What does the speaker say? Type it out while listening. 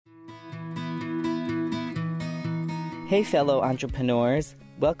Hey fellow entrepreneurs,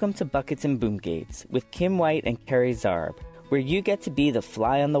 welcome to Buckets and Boomgates with Kim White and Carrie Zarb, where you get to be the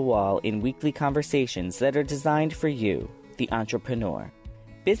fly on the wall in weekly conversations that are designed for you, the entrepreneur.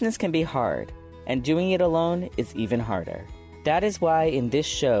 Business can be hard, and doing it alone is even harder. That is why in this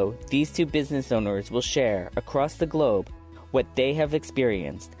show, these two business owners will share across the globe what they have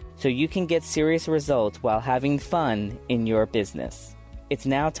experienced so you can get serious results while having fun in your business. It's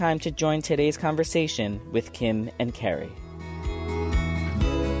now time to join today's conversation with Kim and Carrie.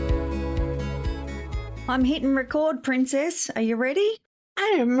 I'm hitting record, Princess. Are you ready?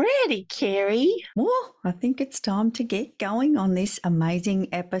 I am ready, Carrie. Oh, I think it's time to get going on this amazing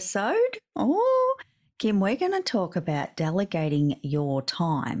episode. Oh, Kim, we're going to talk about delegating your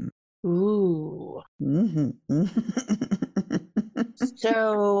time. Ooh. Mm-hmm.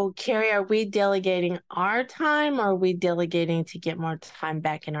 So, Carrie, are we delegating our time or are we delegating to get more time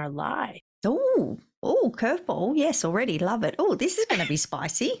back in our life? Oh, curveball. Yes, already love it. Oh, this is going to be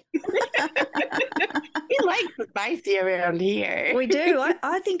spicy. We like spicy around here. We do.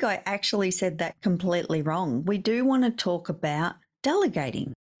 I think I actually said that completely wrong. We do want to talk about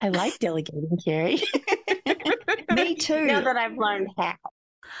delegating. I like delegating, Carrie. Me too. Now that I've learned how.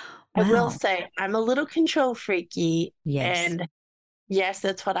 Wow. I will say I'm a little control freaky. Yes. And yes,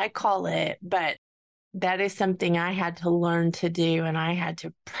 that's what I call it. But that is something I had to learn to do and I had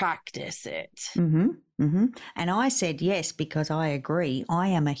to practice it. Mm-hmm. Mm-hmm. And I said yes because I agree. I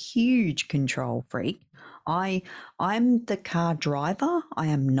am a huge control freak. I'm the car driver. I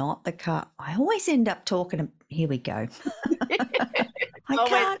am not the car. I always end up talking. Here we go.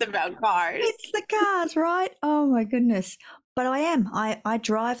 Always about cars. It's the cars, right? Oh my goodness. But I am. I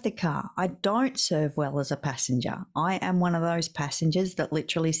drive the car. I don't serve well as a passenger. I am one of those passengers that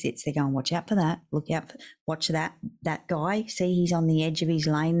literally sits there going, watch out for that. Look out. Watch that guy. See, he's on the edge of his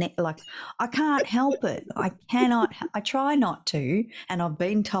lane there. Like, I can't help it. I cannot. I try not to. And I've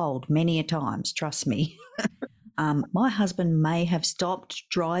been told many a times, trust me. My husband may have stopped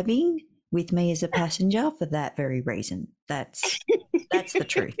driving with me as a passenger for that very reason. That's the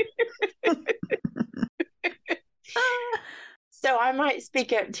truth. So I might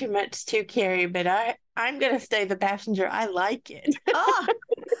speak up too much too, Carrie, but I'm going to stay the passenger. I like it.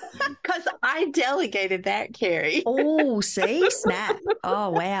 Because I delegated that, Carrie. Oh, see? Snap. Oh,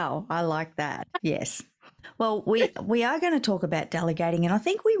 wow. I like that. Yes. Well, we are going to talk about delegating, and I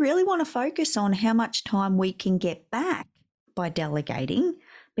think we really want to focus on how much time we can get back by delegating,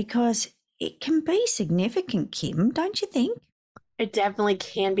 because it can be significant, Kim, don't you think? It definitely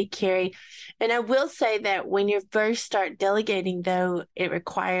can be, Carrie. And I will say that when you first start delegating, though, it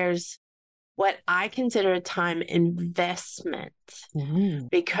requires what I consider a time investment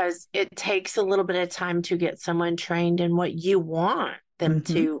because it takes a little bit of time to get someone trained in what you want them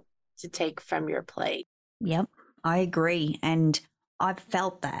to take from your plate. Yep, I agree. And I've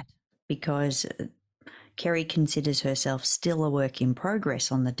felt that because Carrie considers herself still a work in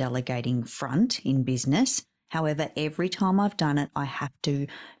progress on the delegating front in business. However, every time I've done it, I have to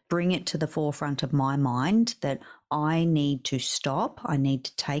bring it to the forefront of my mind that I need to stop, I need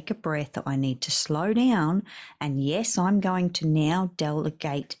to take a breath, I need to slow down. And yes, I'm going to now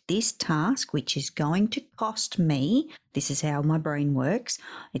delegate this task, which is going to cost me, this is how my brain works,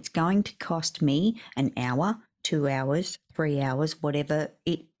 it's going to cost me an hour, 2 hours, 3 hours, whatever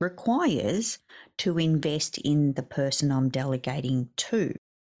it requires to invest in the person I'm delegating to.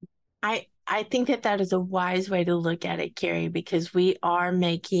 I think that is a wise way to look at it, Carrie, because we're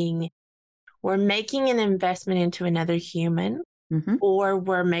making an investment into another human, or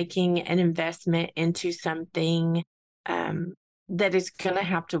we're making an investment into something that is going to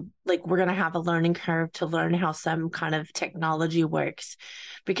have to, like, we're going to have a learning curve to learn how some kind of technology works,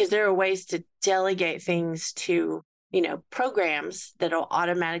 because there are ways to delegate things to, programs that'll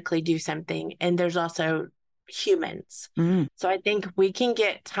automatically do something. And there's also humans. So I think we can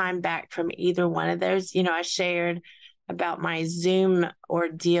get time back from either one of those. I shared about my Zoom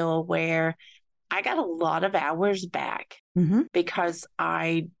ordeal where I got a lot of hours back because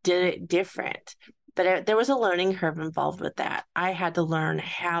I did it different. But there was a learning curve involved with that. I had to learn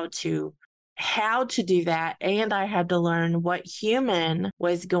how to do that, and I had to learn what human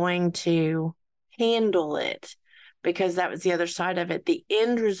was going to handle it, because that was the other side of it. The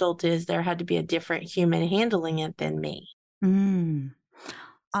end result is there had to be a different human handling it than me.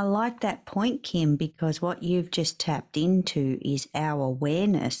 I like that point, Kim, because what you've just tapped into is our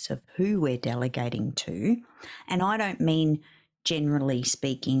awareness of who we're delegating to. And I don't mean generally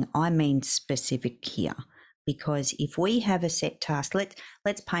speaking, I mean specific here. Because if we have a set task,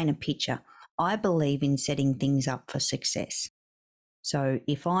 let's paint a picture. I believe in setting things up for success. So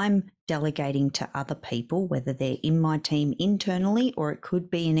if I'm delegating to other people, whether they're in my team internally or it could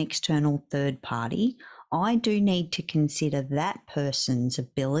be an external third party, I do need to consider that person's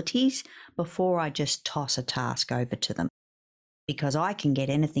abilities before I just toss a task over to them, because I can get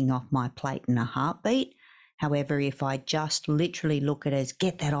anything off my plate in a heartbeat. However, if I just literally look at it as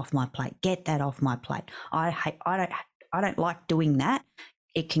get that off my plate, get that off my plate, I don't like doing that.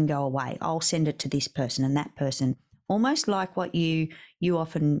 It can go away. I'll send it to this person and that person. Almost like what you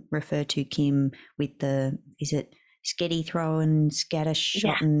often refer to, Kim, with is it sketty throwing, scatter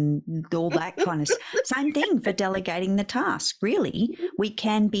shot, and all that kind of same thing for delegating the task. Really, we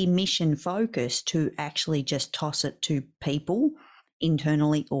can be mission focused to actually just toss it to people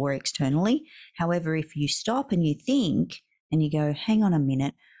internally or externally. However, if you stop and you think and you go, hang on a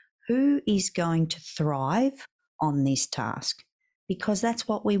minute, who is going to thrive on this task? Because that's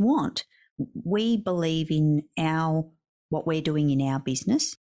what we want. We believe in what we're doing in our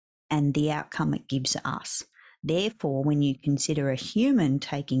business and the outcome it gives us. Therefore, when you consider a human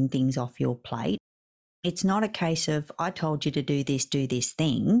taking things off your plate, it's not a case of, I told you to do this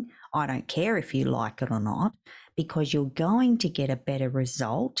thing. I don't care if you like it or not, because you're going to get a better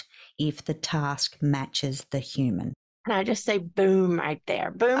result if the task matches the human. Can I just say boom right there?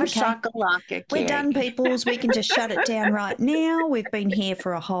 Boom, okay. Shakalaka, Carrie. We're done, peoples. We can just shut it down right now. We've been here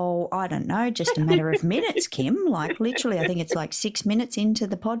for a whole, I don't know, just a matter of minutes, Kim. Like literally, I think it's like 6 minutes into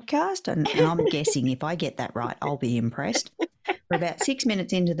the podcast. And I'm guessing if I get that right, I'll be impressed. We're about 6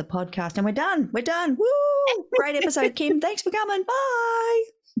 minutes into the podcast and we're done. We're done. Woo! Great episode, Kim. Thanks for coming. Bye.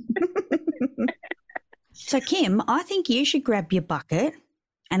 So, Kim, I think you should grab your bucket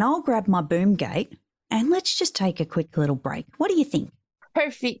and I'll grab my boom gate. And let's just take a quick little break. What do you think?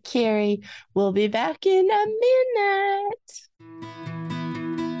 Perfect, Carrie. We'll be back in a minute.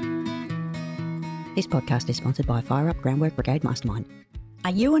 This podcast is sponsored by Fire Up Groundwork Brigade Mastermind.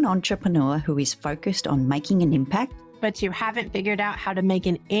 Are you an entrepreneur who is focused on making an impact, but you haven't figured out how to make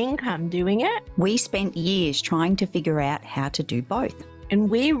an income doing it? We spent years trying to figure out how to do both. And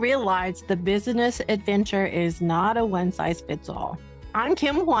we realized the business adventure is not a one-size-fits-all. I'm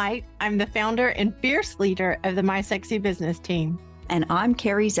Kim White. I'm the founder and fierce leader of the My Sexy Business team. And I'm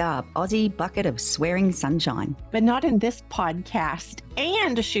Carrie Zarb, Aussie bucket of swearing sunshine. But not in this podcast.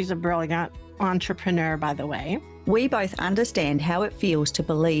 And she's a brilliant entrepreneur, by the way. We both understand how it feels to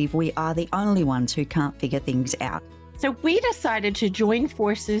believe we are the only ones who can't figure things out. So we decided to join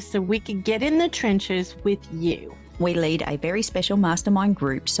forces so we could get in the trenches with you. We lead a very special mastermind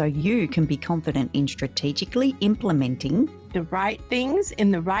group so you can be confident in strategically implementing the right things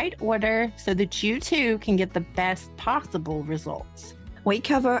in the right order so that you too can get the best possible results. We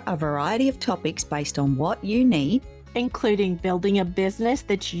cover a variety of topics based on what you need, including building a business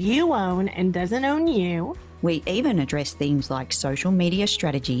that you own and doesn't own you. We even address themes like social media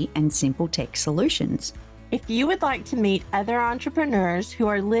strategy and simple tech solutions. If you would like to meet other entrepreneurs who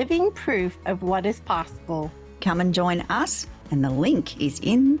are living proof of what is possible, come and join us, and the link is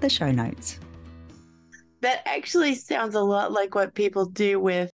in the show notes. That actually sounds a lot like what people do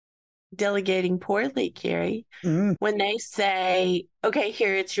with delegating poorly, Carrie. When they say, okay,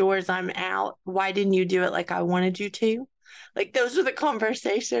 here, it's yours, I'm out. Why didn't you do it like I wanted you to? Like those are the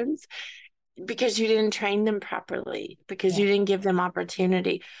conversations because you didn't train them properly, because you didn't give them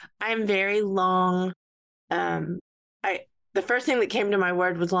opportunity. I'm very long. The first thing that came to my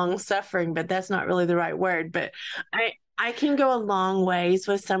word was long suffering, but that's not really the right word. But I can go a long ways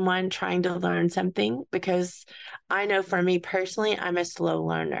with someone trying to learn something, because I know for me personally, I'm a slow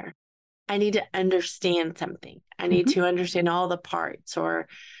learner. I need to understand something. I need to understand all the parts, or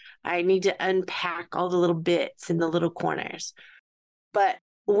I need to unpack all the little bits in the little corners. But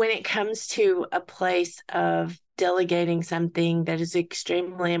when it comes to a place of delegating something that is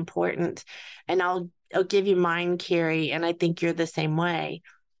extremely important, and I'll give you mine, Carrie, and I think you're the same way.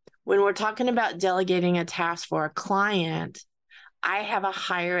 When we're talking about delegating a task for a client, I have a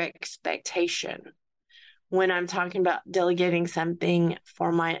higher expectation. When I'm talking about delegating something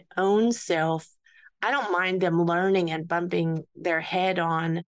for my own self, I don't mind them learning and bumping their head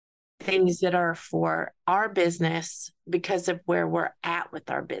on things that are for our business because of where we're at with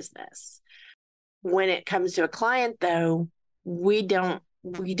our business. When it comes to a client, though, we don't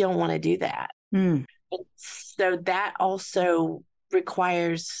want to do that. So that also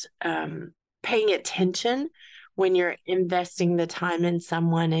requires paying attention when you're investing the time in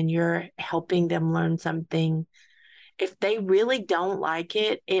someone and you're helping them learn something. If they really don't like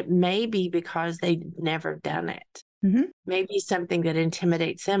it, it may be because they've never done it. Maybe something that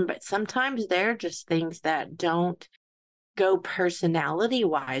intimidates them, but sometimes they're just things that don't go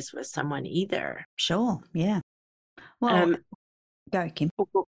personality-wise with someone either. Sure, yeah. Well, Go, Kim.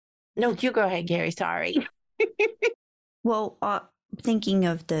 No, you go ahead, Gary. Sorry. Well, thinking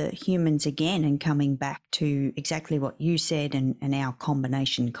of the humans again and coming back to exactly what you said and our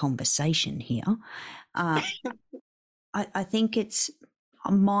combination conversation here, I think it's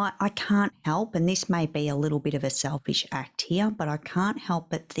I can't help, and this may be a little bit of a selfish act here, but I can't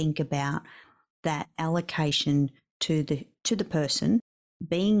help but think about that allocation to the person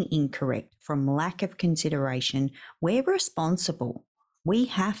being incorrect from lack of consideration. We're responsible. We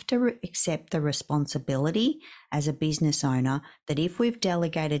have to accept the responsibility as a business owner that if we've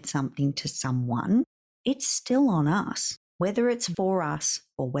delegated something to someone, it's still on us. Whether it's for us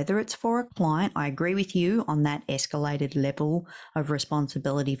or whether it's for a client, I agree with you on that escalated level of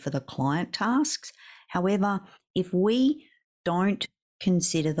responsibility for the client tasks. However, if we don't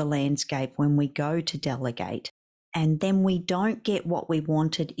consider the landscape when we go to delegate and then we don't get what we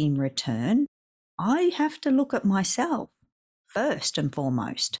wanted in return, I have to look at myself first and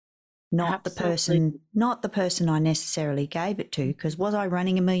foremost. Not the person I necessarily gave it to, because was I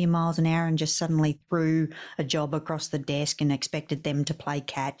running a million miles an hour and just suddenly threw a job across the desk and expected them to play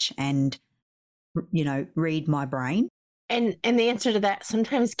catch and, read my brain? And the answer to that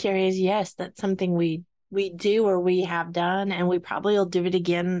sometimes, Carrie, is yes. That's something we do or we have done, and we probably will do it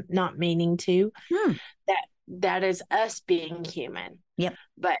again, not meaning to. That is us being human. Yep.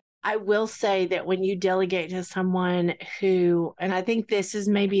 But I will say that when you delegate to someone who, and I think this is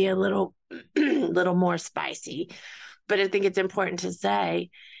maybe a little more spicy, but I think it's important to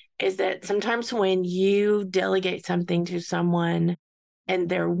say, is that sometimes when you delegate something to someone and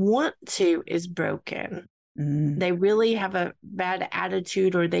their want to is broken, they really have a bad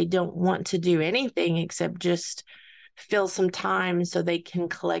attitude, or they don't want to do anything except just fill some time so they can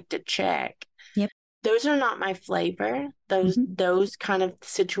collect a check. Yep. Those are not my flavor, those kind of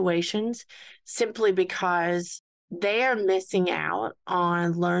situations, simply because they are missing out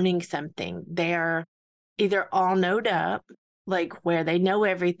on learning something. They're either all knowed up, like where they know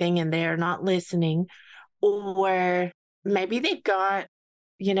everything and they're not listening, or maybe they've got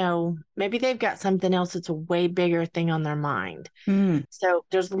something else that's a way bigger thing on their mind. So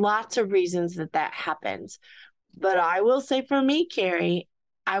there's lots of reasons that happens. But I will say for me, Carrie,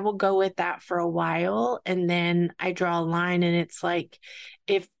 I will go with that for a while, and then I draw a line, and it's like,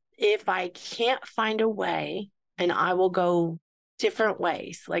 if I can't find a way, and I will go different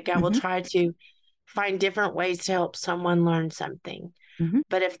ways. Like I will try to find different ways to help someone learn something.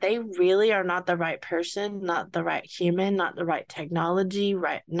 But if they really are not the right person, not the right human, not the right technology,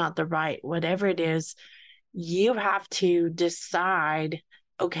 not the right whatever it is, you have to decide,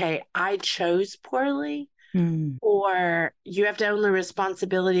 okay, I chose poorly. Or you have to own the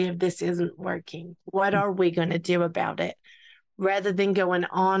responsibility if this isn't working. What are we going to do about it? Rather than going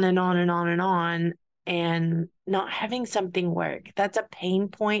on and on and on and on and not having something work. That's a pain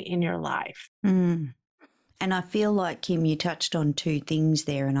point in your life. And I feel like, Kim, you touched on two things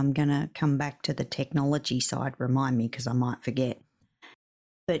there, and I'm going to come back to the technology side. Remind me, because I might forget.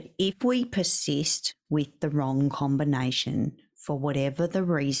 But if we persist with the wrong combination for whatever the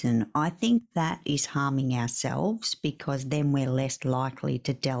reason, I think that is harming ourselves, because then we're less likely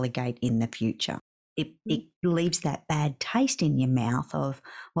to delegate in the future. It leaves that bad taste in your mouth of,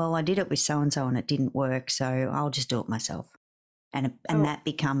 well, I did it with so-and-so and it didn't work, so I'll just do it myself. And that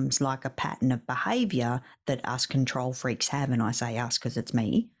becomes like a pattern of behaviour that us control freaks have, and I say us because it's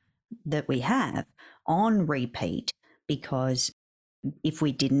me, that we have on repeat, because if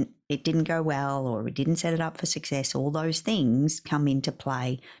it didn't go well, or we didn't set it up for success, all those things come into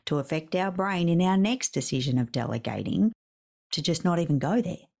play to affect our brain in our next decision of delegating, to just not even go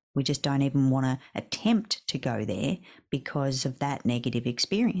there. We just don't even want to attempt to go there because of that negative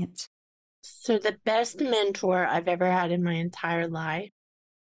experience. So the best mentor I've ever had in my entire life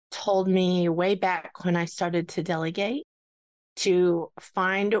told me way back when I started to delegate to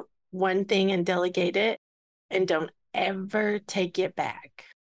find one thing and delegate it, and don't ever take it back.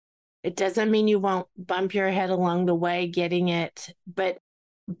 It doesn't mean you won't bump your head along the way getting it, but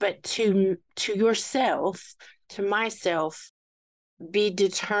to yourself, to myself, be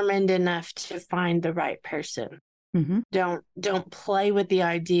determined enough to find the right person. Don't play with the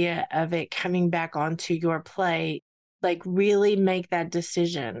idea of it coming back onto your plate. Like, really make that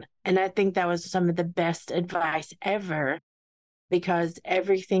decision. And I think that was some of the best advice ever, because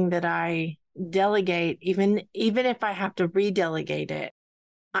everything that I delegate, even if I have to redelegate it,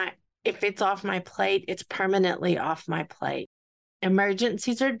 if it's off my plate, it's permanently off my plate.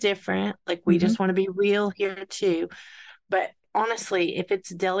 Emergencies are different. Like, we just want to be real here too. But honestly, if it's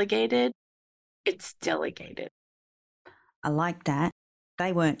delegated, it's delegated. I like that.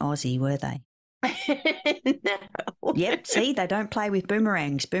 They weren't Aussie, were they? No. Yep. See, they don't play with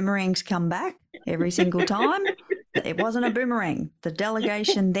boomerangs. Boomerangs come back every single time. It wasn't a boomerang. The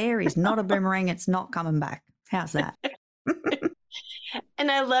delegation there is not a boomerang. It's not coming back. How's that?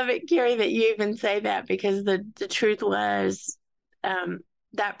 And I love it, Carrie, that you even say that, because the truth was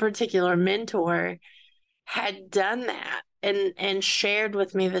that particular mentor had done that and shared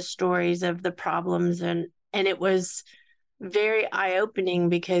with me the stories of the problems. And it was very eye-opening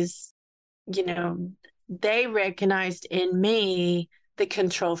because, you know, they recognized in me the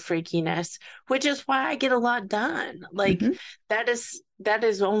control freakiness, which is why I get a lot done. Like that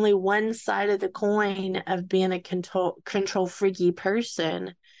is only one side of the coin of being a control freaky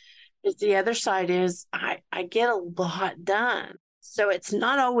person. Is the other side is I get a lot done. So it's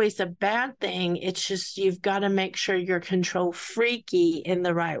not always a bad thing. It's just you've got to make sure you're control freaky in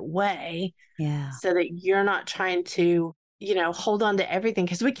the right way. Yeah. So that you're not trying to, you know, hold on to everything,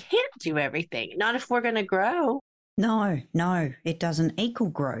 because we can't do everything. Not if we're going to grow. No, it doesn't equal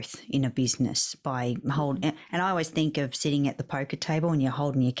growth in a business by holding. And I always think of sitting at the poker table and you're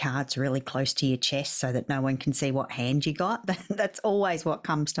holding your cards really close to your chest so that no one can see what hand you got. That's always what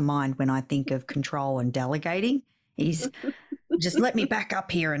comes to mind when I think of control and delegating is just let me back up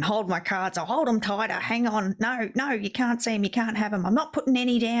here and hold my cards. I'll hold them tighter. Hang on. No, you can't see them. You can't have them. I'm not putting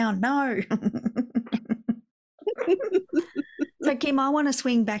any down. No. So, Kim, I want to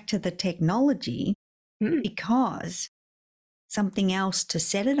swing back to the technology because something else to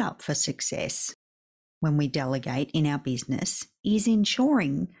set it up for success when we delegate in our business is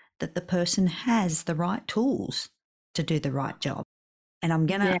ensuring that the person has the right tools to do the right job. And I'm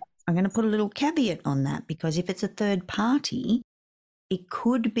going to put a little caveat on that, because if it's a third party, it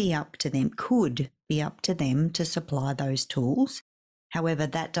could be up to them to supply those tools. However,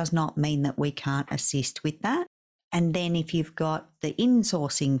 that does not mean that we can't assist with that. And then if you've got the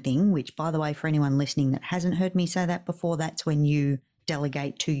insourcing thing, which, by the way, for anyone listening that hasn't heard me say that before, that's when you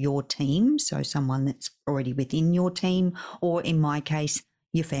delegate to your team. So someone that's already within your team, or in my case,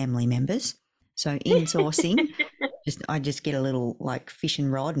 your family members. So insourcing, I just get a little like fishing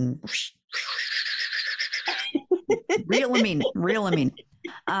rod and reel them in.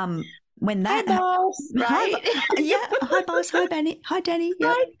 When that hi, boss, right? Hi, boss. Hi, Danny. Hi, Danny.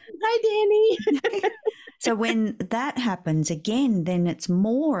 Yep. Hi, Danny. So when that happens again, then it's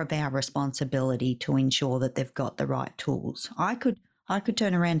more of our responsibility to ensure that they've got the right tools. I could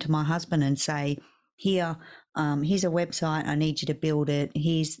turn around to my husband and say, here's a website. I need you to build it.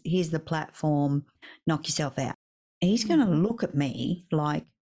 Here's the platform. Knock yourself out. He's going to look at me like,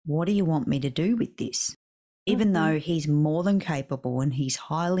 what do you want me to do with this? Even though he's more than capable and he's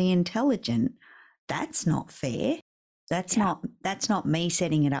highly intelligent, that's not fair. That's not me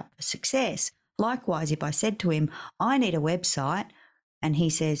setting it up for success. Likewise, if I said to him, I need a website, and he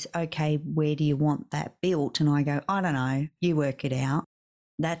says, okay, where do you want that built? And I go, I don't know, you work it out.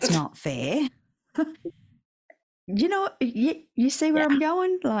 That's not fair. You know, you see where I'm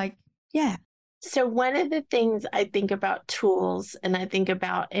going? Like, yeah. So one of the things I think about tools, and I think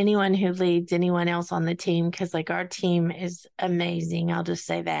about anyone who leads anyone else on the team, because like our team is amazing. I'll just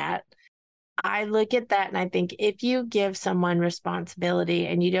say that. I look at that and I think if you give someone responsibility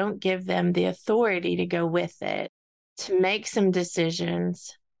and you don't give them the authority to go with it, to make some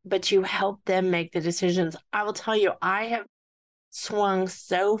decisions, but you help them make the decisions, I will tell you, I have swung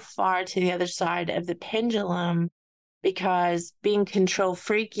so far to the other side of the pendulum, because being control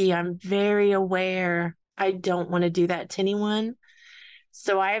freaky, I'm very aware I don't want to do that to anyone.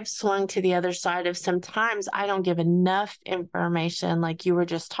 So I have swung to the other side of sometimes I don't give enough information, like you were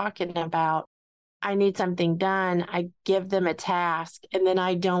just talking about. I need something done. I give them a task, and then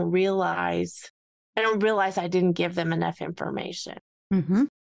I don't realize I didn't give them enough information. Mm-hmm.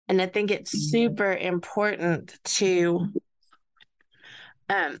 And I think it's super important to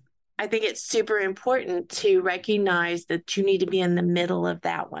recognize that you need to be in the middle of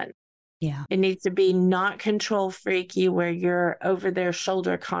that one. Yeah. It needs to be not control freaky where you're over their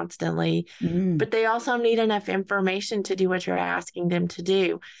shoulder constantly, but they also need enough information to do what you're asking them to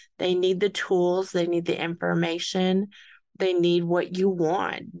do. They need the tools, they need the information, they need what you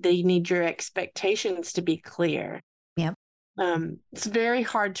want. They need your expectations to be clear. Yep. It's very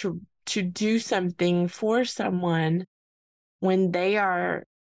hard to do something for someone when they are,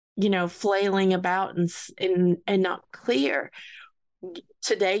 flailing about and not clear.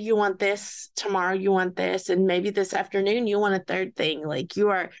 Today you want this, tomorrow you want this, and maybe this afternoon you want a third thing. Like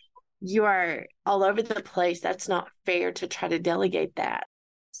you are all over the place. That's not fair to try to delegate that.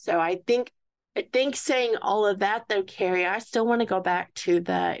 So I think saying all of that though, Carrie, I still want to go back to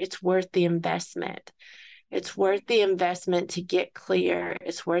it's worth the investment. It's worth the investment to get clear.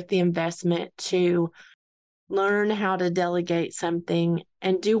 It's worth the investment to learn how to delegate something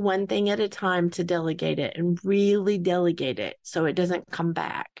and do one thing at a time to delegate it and really delegate it so it doesn't come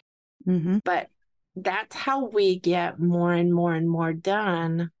back. Mm-hmm. But that's how we get more and more and more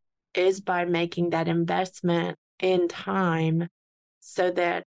done, is by making that investment in time so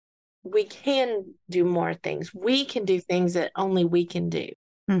that we can do more things. We can do things that only we can do.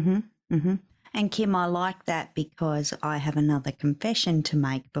 Mm-hmm. Mm-hmm. And Kim, I like that because I have another confession to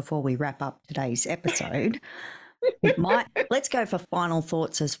make before we wrap up today's episode. Let's go for final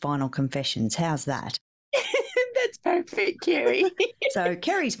thoughts as final confessions. How's that? That's perfect, Carrie. So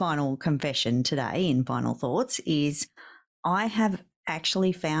Kerry's final confession today in Final Thoughts is I have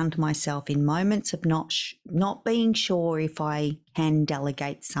actually found myself in moments of not being sure if I can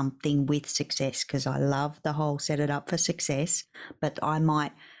delegate something with success, because I love the whole set it up for success, but I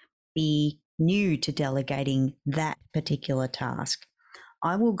might be new to delegating that particular task.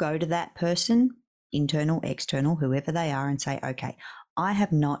 I will go to that person, internal, external, whoever they are, and say, okay, I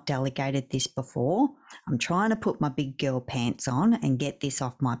have not delegated this before. I'm trying to put my big girl pants on and get this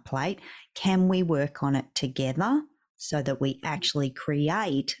off my plate. Can we work on it together so that we actually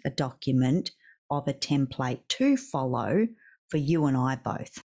create a document of a template to follow for you and I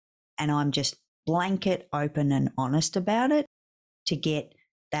both? And I'm just blanket open and honest about it to get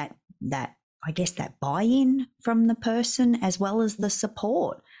that buy-in from the person as well as the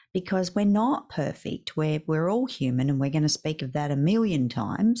support, because we're not perfect. We're all human, and we're going to speak of that a million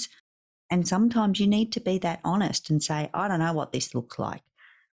times. And sometimes you need to be that honest and say, I don't know what this looks like,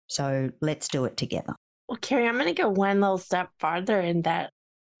 so let's do it together. Well, Carrie, I'm going to go one little step farther in that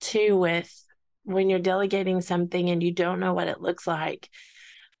too, with when you're delegating something and you don't know what it looks like.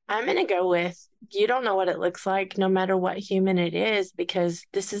 I'm going to go with, you don't know what it looks like no matter what human it is, because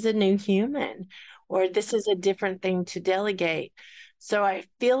this is a new human or this is a different thing to delegate. So I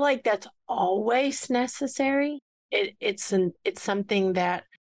feel like that's always necessary. It's something that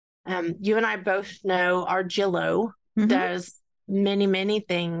you and I both know our Jillo does many, many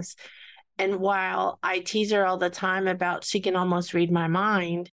things. And while I tease her all the time about she can almost read my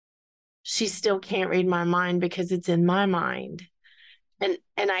mind, she still can't read my mind because it's in my mind.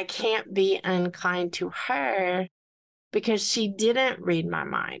 And I can't be unkind to her because she didn't read my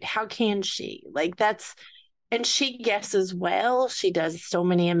mind. How can she? And she guesses well. She does so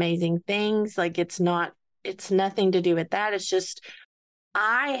many amazing things. It's nothing to do with that. It's just,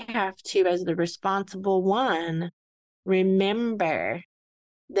 I have to, as the responsible one, remember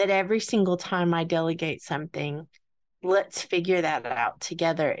that every single time I delegate something, let's figure that out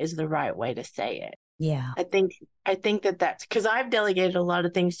together is the right way to say it. Yeah. I think that's because I've delegated a lot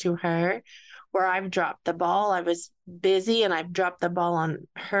of things to her where I've dropped the ball. I was busy and I've dropped the ball on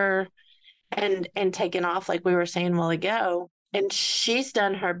her and taken off, like we were saying a while ago. And she's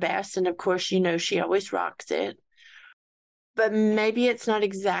done her best. And of course, she always rocks it. But maybe it's not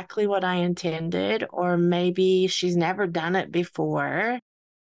exactly what I intended, or maybe she's never done it before.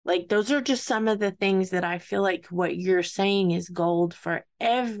 Those are just some of the things that I feel like what you're saying is gold for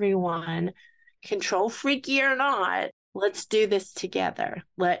everyone. Control freaky or not, let's do this together.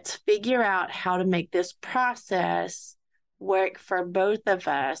 Let's figure out how to make this process work for both of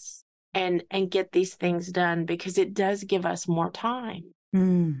us and get these things done, because it does give us more time.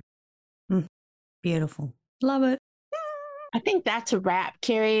 Beautiful. Love it. I think that's a wrap,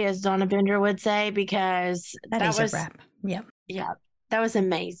 Carrie, as Donna Bender would say, because that was a wrap. Yep. Yeah, that was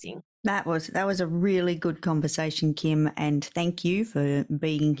amazing. That was a really good conversation, Kim, and thank you for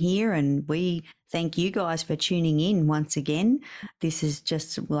being here, and we thank you guys for tuning in once again. This is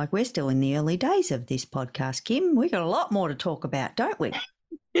just we're still in the early days of this podcast, Kim. We got a lot more to talk about, don't we?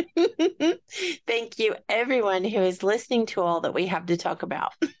 Thank you, everyone who is listening to all that we have to talk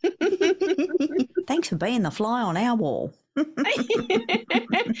about. Thanks for being the fly on our wall.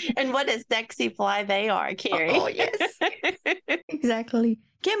 And what a sexy fly they are, Carrie. Oh, yes. Exactly.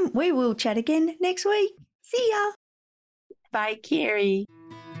 Kim, we will chat again next week. See ya. Bye, Carrie.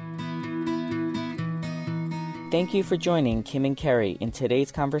 Thank you for joining Kim and Carrie in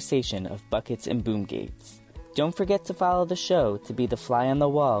today's conversation of Buckets and Boom Gates. Don't forget to follow the show to be the fly on the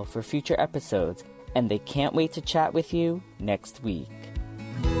wall for future episodes, and they can't wait to chat with you next week.